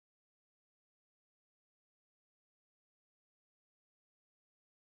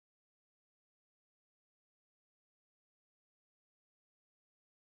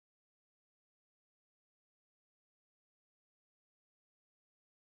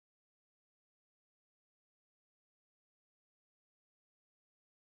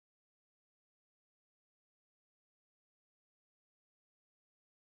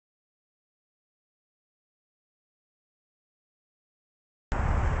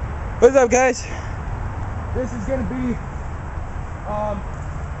What's up, guys? This is gonna be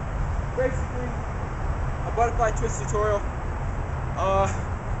basically a butterfly twist tutorial.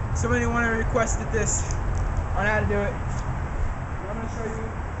 Somebody requested this on how to do it. I'm gonna show you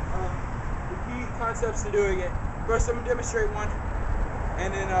the key concepts to doing it. First, I'm gonna demonstrate one,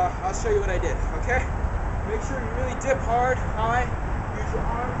 and then I'll show you what I did. Okay? Make sure you really dip hard, high. Use your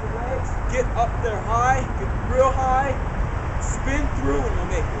arms and legs. Get up there high. Get real high. Spin through, and you'll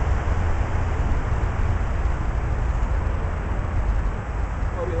make it.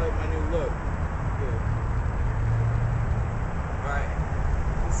 Hope you like my new look. Good. Alright.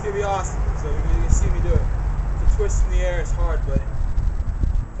 This is gonna be awesome. So you're gonna see me do it. The twist in the air is hard, but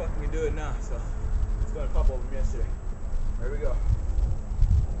fucking can do it now. So it's got a couple of them yesterday. There we go.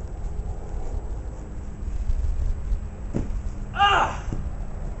 Ah!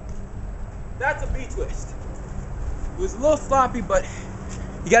 That's a B twist. It was a little sloppy, but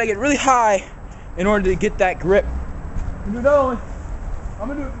you gotta get really high in order to get that grip. And do another one. I'm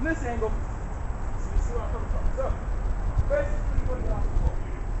gonna do it from this angle, so you see where I'm coming from. So, basically, you're gonna get off the floor.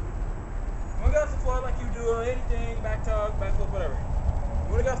 You wanna get off the floor like you do anything, back tug, back flip, whatever. You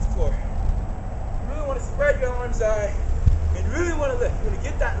wanna get off the floor. You really wanna spread your arms out, and you really wanna lift. You wanna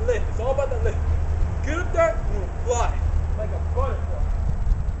get that lift. It's all about that lift. Get up there, and you'll fly like a butterfly.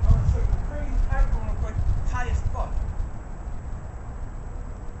 I'm gonna show you the crazy act real quick, high as fuck.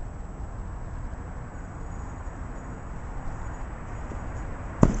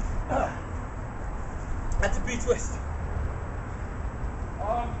 That's a B twist.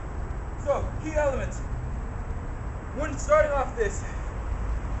 So, key elements. When starting off this,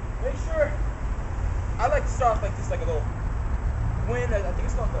 make sure, I like to start off like this, like a little wind, I think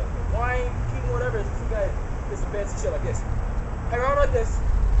it's called the wine king, whatever. It's some guy does some fancy shit like this. Hang around like this,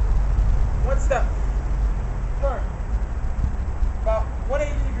 one step, turn, about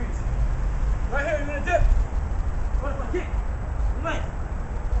 180 degrees. Right here, you're gonna dip, butterfly kick, land.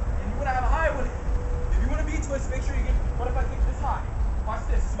 And you wanna have a high one. If you want to B twist, make sure you get butterfly kick this high. Watch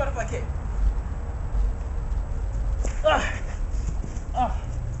this. It's butterfly kick.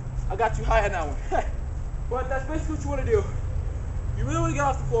 I got you high on that one. But that's basically what you want to do. You really want to get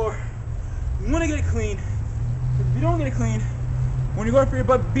off the floor. You want to get it clean. Because if you don't get it clean, when you're going for your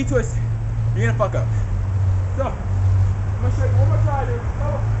B twist, you're going to fuck up. So, I'm going to show you one more time. A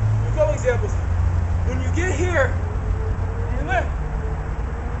couple examples. When you get here, and you lift,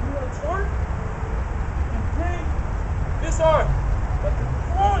 you want to turn and bring this arm. Like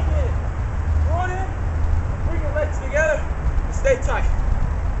throw it in. Throw it in. Bring your legs together and stay tight.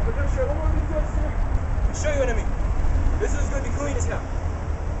 I'm going to demonstrate one more B twist here. I'll show you what I mean. This is going to be clean as hell.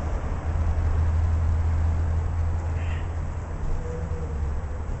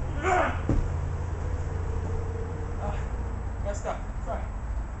 Messed up. Sorry.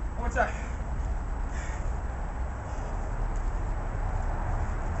 One more time.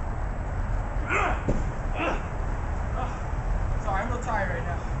 Sorry, I'm a little tired right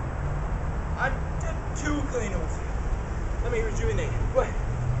now. I did 2 clean ones. Let me rejuvenate. But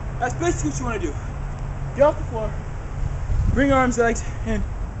that's basically what you want to do. Get off the floor, bring your arms, legs, and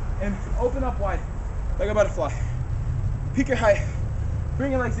open up wide, like a butterfly. Peak your height,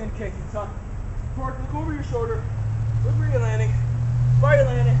 bring your legs in, kick, and tuck. Torque, look over your shoulder, look where you're landing, while you're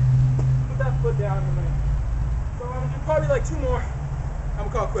landing, put that foot down and land. So I'm gonna do probably like 2 more. I'm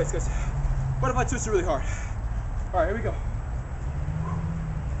gonna call it quits because butterfly twists are really hard. All right, here we go.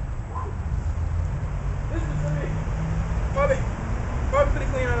 This is gonna be probably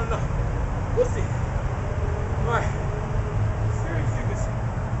pretty clean. I don't know. We'll see. All right. Seriously,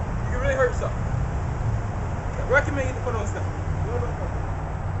 you can really hurt yourself. I recommend you to put on stuff.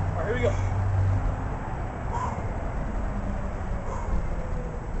 All right, here we go.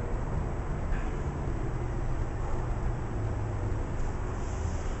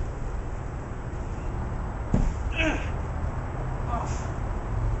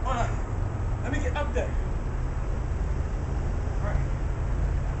 Hold on. Let me get up there. All right.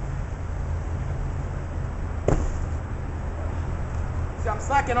 See, I'm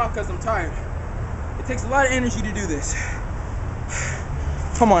slacking off because I'm tired. It takes a lot of energy to do this.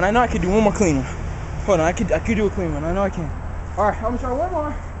 Come on, I know I could do one more clean one. Hold on, I could do a clean one. I know I can. All right, I'm gonna try one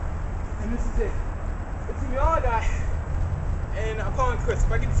more, and this is it. It's gonna be all I got, and I'm calling quits.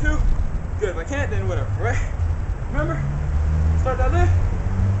 If I get 2, good. If I can't, then whatever. Right? Remember, start that lift.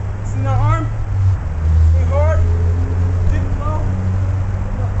 Swing that arm. Swing hard. Dip low.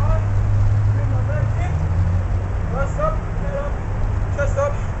 Swing that high. Bring my leg in. Bust up. Head up. Chest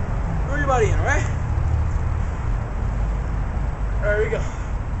up. Throw your body in. All right? There we go.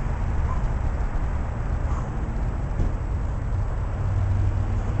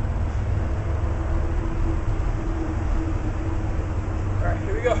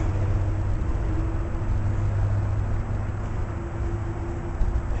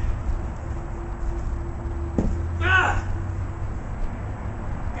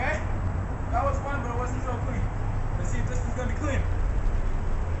 Let's see if this one's gonna be clean.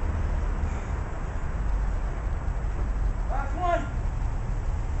 Last one.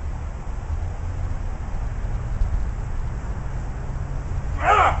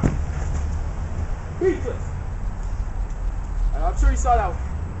 B-twist. I'm sure you saw that one.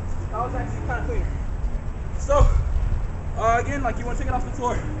 That was actually kind of clean. So, again, like you want to take it off the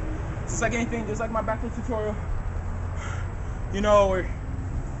floor. Just like anything, just like my backflip tutorial. You know, where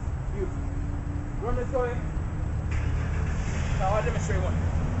you run this way. Now I'll demonstrate one.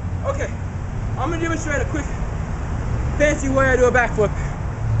 Okay, I'm gonna demonstrate a quick, fancy way I do a backflip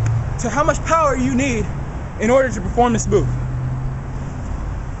to how much power you need in order to perform this move.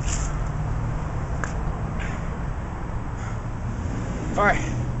 Alright,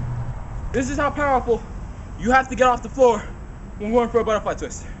 this is how powerful you have to get off the floor when going for a butterfly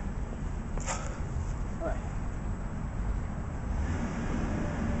twist. Alright.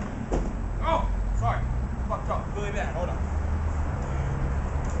 Oh, sorry. Fucked up really bad. Hold on.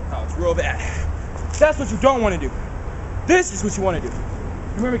 Oh, it's real bad. That's what you don't want to do. This is what you want to do.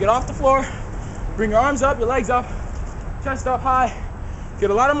 Remember, get off the floor, bring your arms up, your legs up, chest up high, get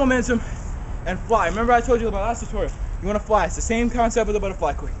a lot of momentum, and fly. Remember I told you about last tutorial. You want to fly. It's the same concept with a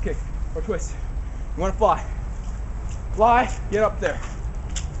butterfly kick or twist. You want to fly. Fly, get up there.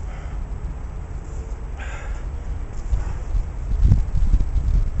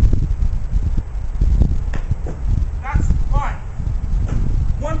 That's fine.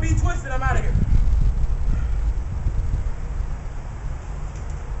 One B twist and I'm out of here.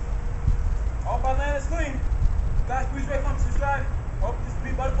 Hope I land is clean. Guys, please rate, comment, subscribe. Hope this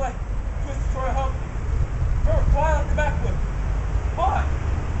B butterfly twist tutorial helped. Remember, fly off the backflip. Fly.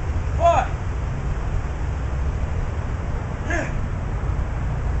 Fly.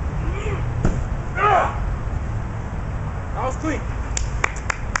 That was clean.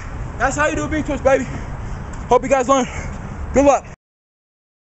 That's how you do a big twist, baby. Hope you guys learn. Good luck.